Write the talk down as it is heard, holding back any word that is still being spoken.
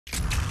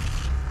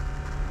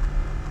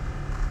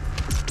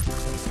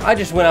I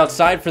just went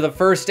outside for the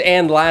first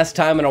and last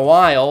time in a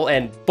while,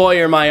 and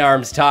boy are my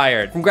arms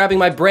tired from grabbing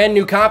my brand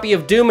new copy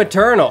of Doom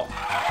Eternal.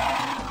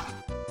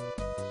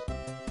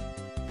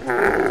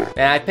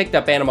 And I picked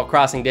up Animal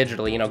Crossing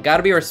digitally, you know,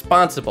 gotta be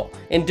responsible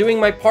in doing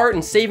my part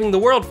in saving the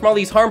world from all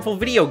these harmful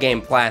video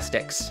game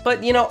plastics.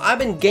 But you know, I've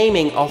been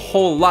gaming a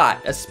whole lot,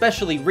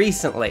 especially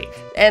recently,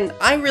 and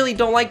I really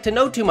don't like to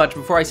know too much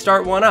before I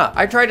start one up.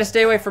 I try to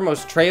stay away from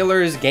most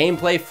trailers,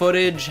 gameplay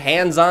footage,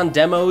 hands-on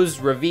demos,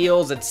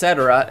 reveals,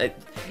 etc.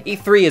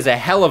 E3 is a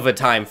hell of a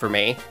time for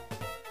me.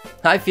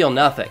 I feel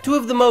nothing. Two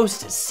of the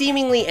most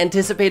seemingly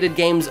anticipated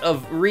games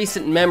of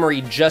recent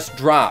memory just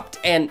dropped,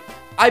 and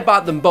I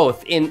bought them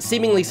both in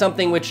seemingly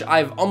something which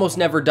I've almost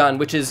never done,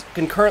 which is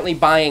concurrently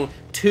buying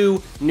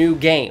 2 new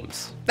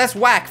games. That's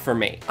whack for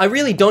me. I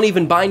really don't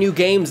even buy new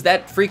games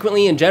that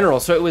frequently in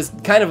general, so it was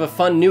kind of a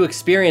fun new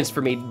experience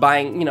for me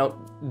buying, you know,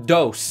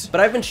 dose.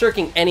 But I've been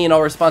shirking any and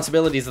all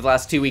responsibilities the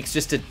last 2 weeks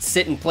just to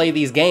sit and play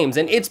these games,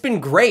 and it's been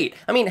great.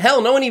 I mean,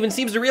 hell, no one even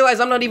seems to realize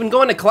I'm not even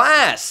going to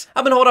class.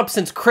 I've been holed up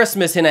since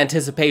Christmas in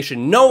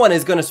anticipation. No one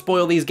is gonna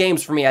spoil these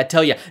games for me, I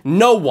tell you,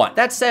 no one.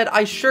 That said,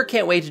 I sure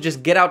can't wait to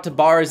just get out to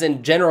bars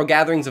and general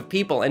gatherings of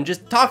people and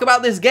just talk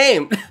about this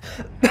game.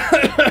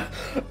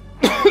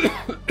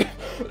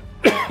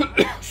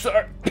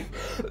 Sorry.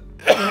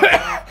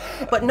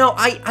 But no,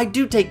 I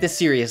do take this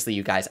seriously,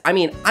 you guys. I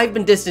mean, I've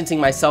been distancing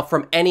myself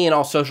from any and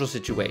all social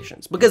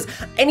situations because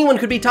anyone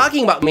could be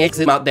talking about me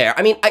out there.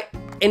 I mean,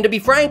 and to be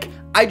frank,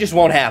 I just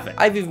won't have it.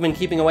 I've even been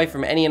keeping away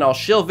from any and all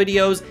shill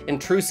videos,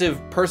 intrusive,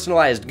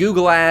 personalized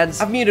Google ads.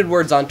 I've muted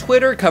words on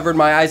Twitter, covered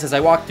my eyes as I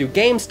walked through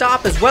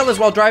GameStop, as well as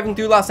while driving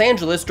through Los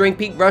Angeles during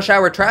peak rush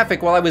hour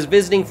traffic while I was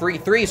visiting for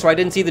E3 so I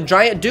didn't see the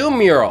giant Doom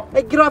mural.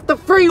 Hey, get off the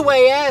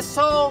freeway,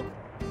 asshole!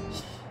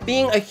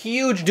 Being a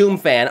huge Doom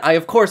fan, I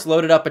of course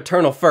loaded up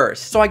Eternal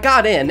first. So I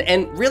got in,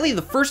 and really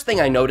the first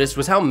thing I noticed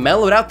was how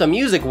mellowed out the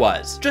music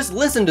was. Just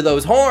listen to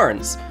those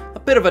horns. A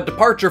bit of a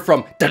departure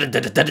from and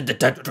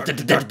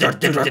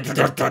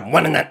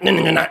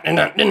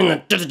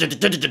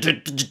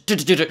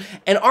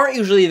aren't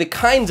usually the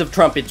kinds of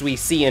trumpets we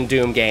see in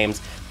Doom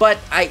games, but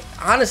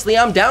honestly,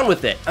 I'm down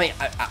with it. I mean,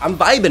 I'm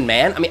vibing,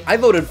 man. I mean, I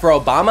voted for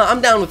Obama.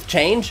 I'm down with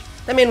change.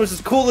 That man was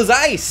as cool as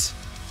ice.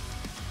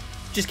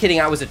 Just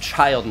kidding, I was a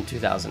child in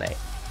 2008.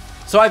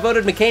 So I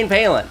voted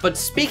McCain-Palin. But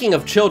speaking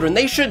of children,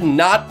 they should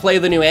not play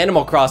the new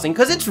Animal Crossing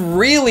because it's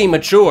really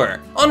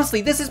mature. Honestly,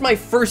 this is my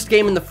first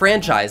game in the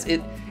franchise.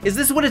 Is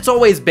this what it's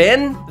always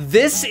been?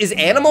 This is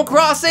Animal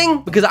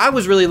Crossing? Because I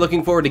was really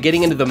looking forward to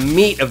getting into the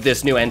meat of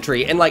this new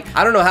entry, and like,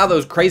 I don't know how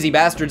those crazy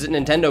bastards at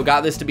Nintendo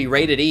got this to be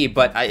rated E,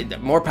 but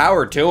more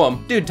power to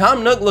them. Dude,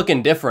 Tom Nook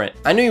looking different.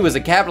 I knew he was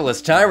a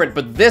capitalist tyrant,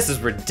 but this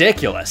is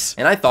ridiculous.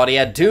 And I thought he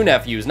had 2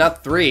 nephews,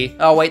 not 3.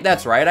 Oh wait,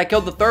 that's right, I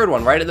killed the 3rd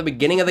one right at the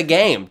beginning of the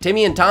game.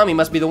 Timmy and Tommy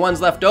must be the ones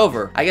left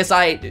over. I guess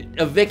I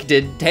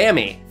evicted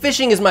Tammy.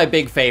 Fishing is my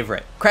big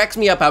favorite. Cracks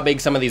me up how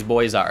big some of these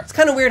boys are. It's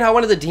kind of weird how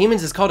one of the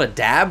demons is called a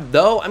dab,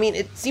 though. I mean,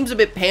 it seems a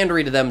bit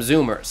pandery to them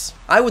Zoomers.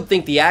 I would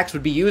think the axe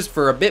would be used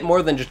for a bit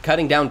more than just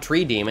cutting down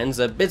tree demons.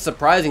 A bit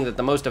surprising that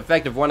the most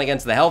effective one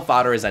against the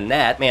Hellfodder is a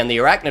net. Man, the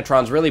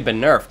Arachnotron's really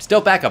been nerfed.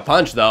 Still pack a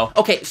punch, though.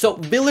 Okay, so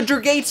villager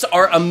gates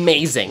are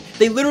amazing.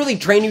 They literally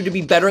train you to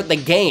be better at the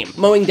game.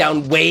 Mowing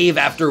down wave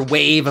after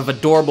wave of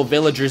adorable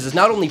villagers is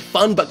not only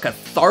fun, but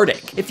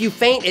cathartic. If you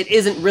faint, it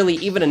isn't really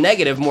even a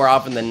negative more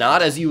often than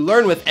not, as you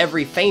learn with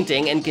every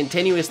fainting and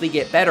continuously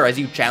get better as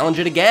you challenge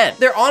it again.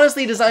 They're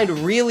honestly designed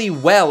really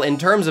well in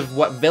terms of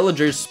what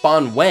villagers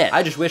spawn when.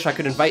 I just wish I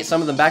could invite some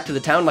of them back to the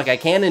town like I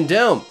can in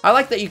Doom. I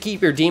like that you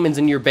keep your demons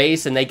in your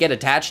base and they get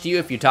attached to you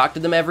if you talk to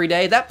them every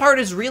day. That part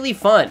is really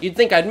fun. You'd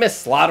think I'd miss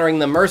slaughtering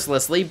them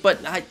mercilessly,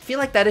 but I feel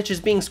like that itch is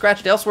being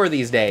scratched elsewhere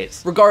these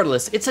days.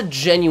 Regardless, it's a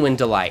genuine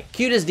delight.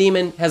 Cutest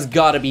demon has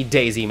gotta be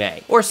Daisy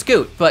May. Or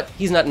Scoot, but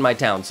he's not in my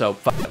town, so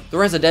fuck him. The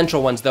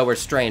residential ones, though, are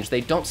strange.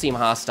 They don't seem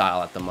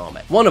hostile at the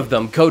moment. One of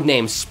them,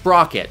 codenamed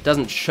Sprocket,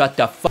 doesn't shut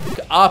the fuck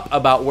up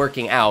about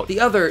working out. The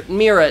other,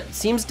 Mira,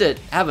 seems to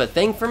have a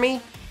thing for me.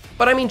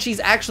 But I mean,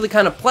 she's actually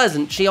kind of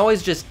pleasant. She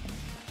always just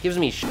gives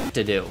me shit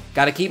to do.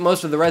 Gotta keep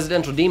most of the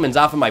residential demons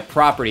off of my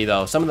property,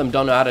 though. Some of them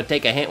don't know how to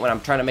take a hint when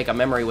I'm trying to make a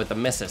memory with the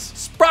missus.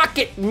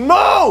 Sprocket,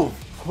 move!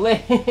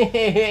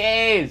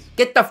 Please,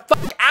 get the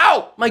fuck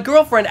out! My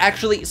girlfriend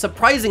actually,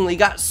 surprisingly,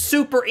 got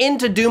super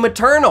into Doom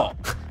Eternal.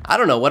 I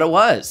don't know what it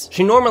was.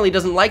 She normally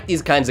doesn't like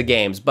these kinds of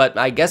games, but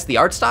I guess the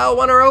art style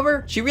won her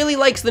over? She really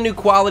likes the new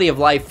quality of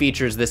life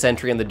features this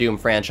entry in the Doom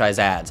franchise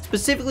adds,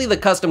 specifically the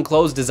custom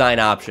clothes design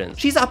options.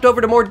 She's hopped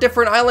over to more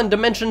different island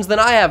dimensions than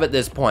I have at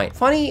this point.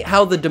 Funny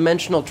how the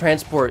dimensional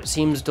transport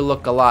seems to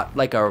look a lot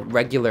like a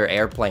regular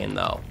airplane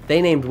though. They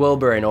named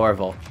Wilbur and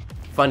Orville.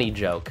 Funny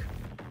joke.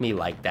 Me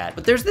like that.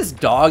 But there's this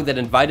dog that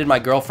invited my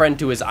girlfriend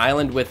to his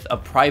island with a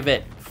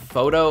private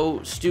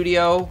photo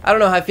studio. I don't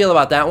know how I feel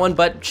about that one,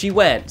 but she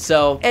went,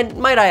 so. And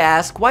might I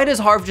ask, why does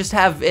Harv just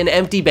have an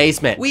empty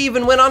basement? We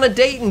even went on a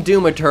date in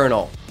Doom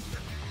Eternal.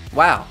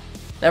 Wow,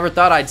 never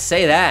thought I'd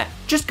say that.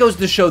 Just goes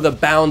to show the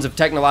bounds of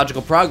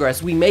technological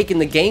progress we make in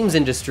the games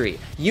industry.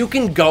 You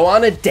can go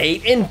on a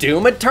date in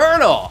Doom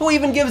Eternal. Who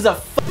even gives a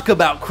fuck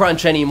about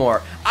crunch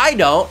anymore? I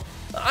don't.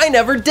 I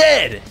never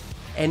did.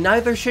 And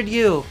neither should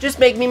you. Just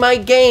make me my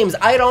games.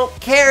 I don't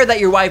care that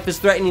your wife is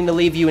threatening to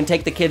leave you and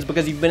take the kids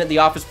because you've been at the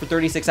office for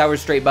 36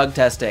 hours straight bug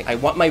testing. I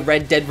want my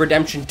Red Dead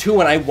Redemption 2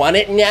 and I want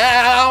it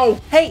now.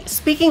 Hey,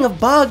 speaking of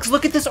bugs,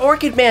 look at this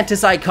orchid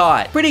mantis I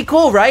caught. Pretty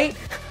cool, right?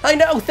 I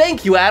know,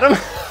 thank you, Adam.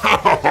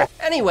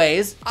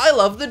 Anyways, I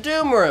love the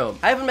Doom Room.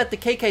 I haven't met the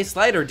KK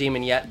Slider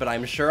demon yet, but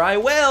I'm sure I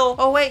will.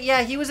 Oh wait,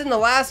 yeah, he was in the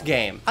last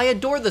game. I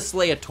adore the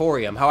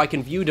Slayatorium, how I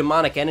can view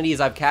demonic entities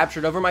I've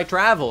captured over my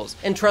travels.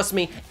 And trust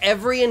me,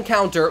 every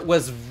encounter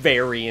was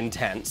very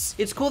intense.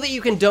 It's cool that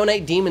you can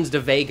donate demons to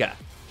Vega.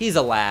 He's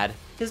a lad.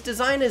 His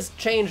design has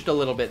changed a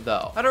little bit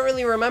though. I don't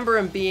really remember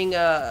him being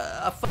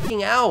a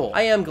fucking owl.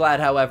 I am glad,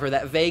 however,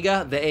 that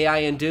Vega, the AI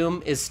in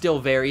Doom, is still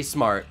very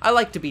smart. I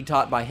like to be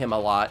taught by him a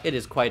lot. It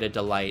is quite a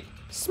delight.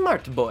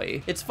 Smart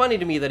boy. It's funny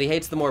to me that he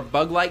hates the more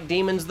bug-like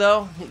demons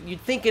though.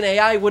 You'd think an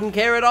AI wouldn't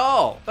care at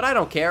all. But I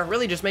don't care,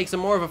 really just makes him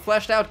more of a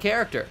fleshed out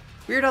character.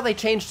 Weird how they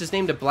changed his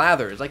name to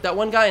Blathers, like that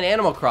one guy in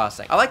Animal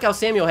Crossing. I like how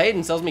Samuel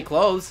Hayden sells me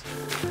clothes.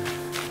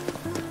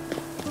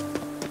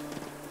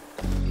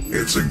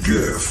 It's a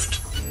gift.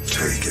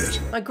 Take it.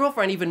 My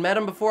girlfriend even met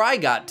him before I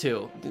got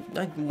to.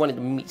 I wanted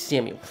to meet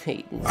Samuel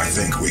Hayden. I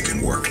think we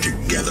can work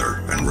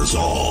together and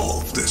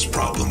resolve this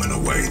problem in a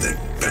way that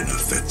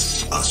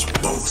benefits us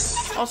both.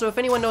 Also, if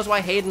anyone knows why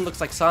Hayden looks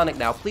like Sonic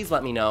now, please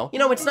let me know. You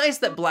know, it's nice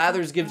that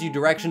Blathers gives you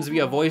directions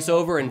via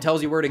voiceover and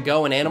tells you where to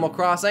go in Animal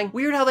Crossing.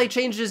 Weird how they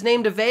changed his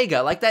name to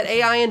Vega, like that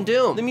AI in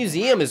Doom. The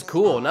museum is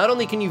cool. Not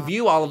only can you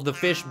view all of the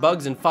fish,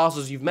 bugs, and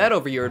fossils you've met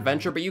over your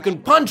adventure, but you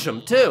can punch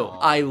them too.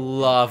 I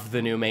love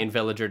the new main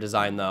villager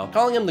design though.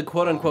 Calling him the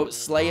quote-unquote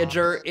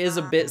Slayager is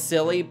a bit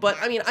silly, but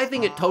I mean, I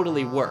think it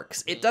totally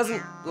works. It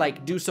doesn't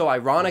like do so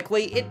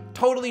ironically. It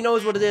totally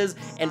knows what it is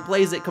and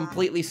plays it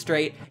completely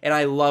straight, and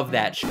I love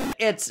that shit.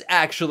 It's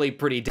actually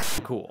pretty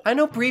damn cool. I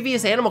know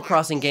previous Animal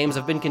Crossing games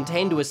have been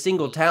contained to a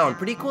single town.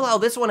 Pretty cool how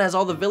this one has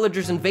all the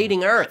villagers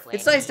invading Earth.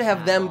 It's nice to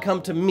have them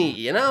come to me,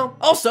 you know?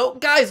 Also,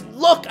 guys,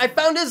 look, I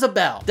found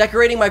Isabelle.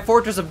 Decorating my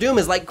Fortress of Doom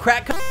is like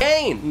crack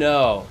cocaine.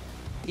 No,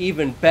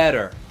 even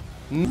better,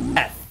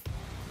 meth.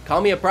 Call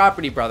me a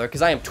property brother,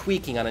 because I am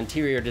tweaking on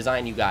interior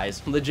design, you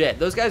guys. Legit,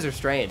 those guys are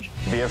strange.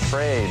 Be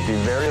afraid, be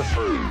very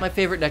afraid. My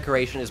favorite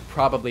decoration is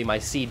probably my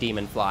sea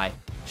demon fly.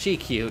 She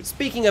cute.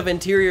 Speaking of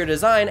interior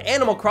design,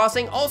 Animal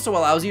Crossing also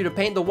allows you to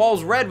paint the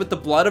walls red with the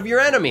blood of your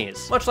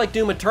enemies. Much like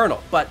Doom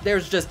Eternal, but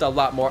there's just a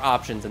lot more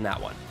options in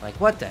that one. Like,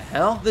 what the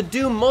hell? The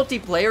Doom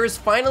multiplayer is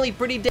finally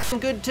pretty damn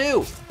good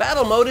too.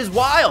 Battle mode is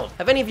wild.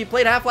 Have any of you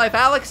played Half-Life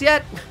Alyx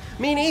yet?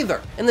 Me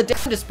neither. And the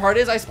damnedest part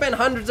is I spent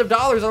hundreds of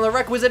dollars on the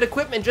requisite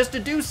equipment just to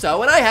do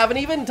so, and I haven't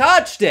even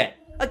touched it.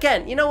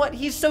 Again, you know what?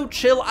 He's so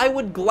chill, I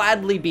would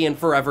gladly be in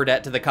forever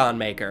debt to the con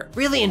maker.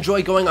 Really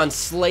enjoy going on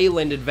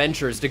Slayland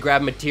adventures to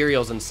grab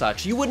materials and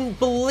such. You wouldn't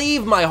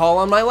believe my haul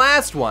on my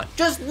last one.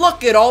 Just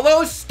look at all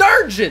those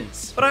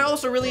sturgeons! But I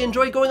also really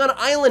enjoy going on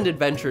island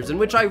adventures in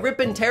which I rip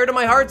and tear to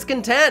my heart's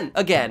content.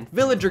 Again,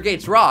 villager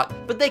gates rock,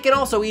 but they can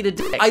also eat a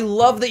dick. I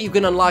love that you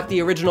can unlock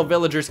the original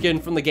villager skin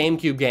from the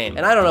GameCube game,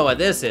 and I don't know what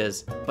this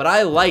is, but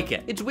I like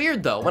it. It's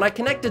weird though, when I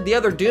connected the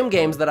other Doom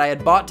games that I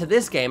had bought to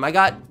this game, I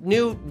got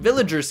new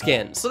villager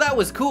skins. So that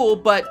was cool,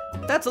 but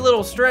that's a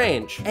little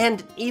strange.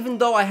 And even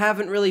though I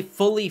haven't really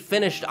fully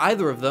finished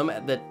either of them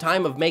at the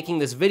time of making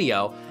this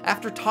video,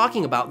 after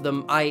talking about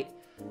them, I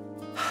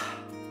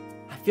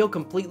feel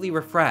completely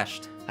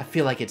refreshed. I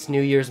feel like it's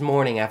New Year's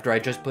morning after I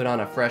just put on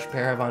a fresh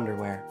pair of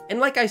underwear. And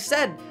like I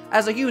said,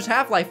 as a huge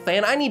Half-Life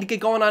fan, I need to get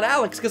going on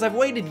Alyx because I've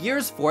waited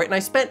years for it and I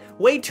spent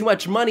way too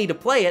much money to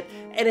play it,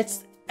 and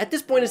at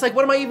this point, it's like,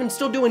 what am I even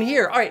still doing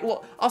here? All right,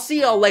 well, I'll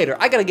see y'all later.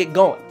 I gotta get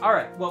going. All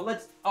right, well,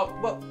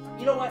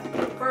 you know what?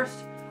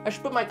 First, I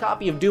should put my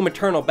copy of Doom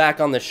Eternal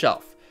back on the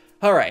shelf.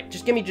 All right,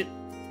 just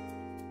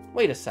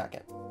wait a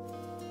second.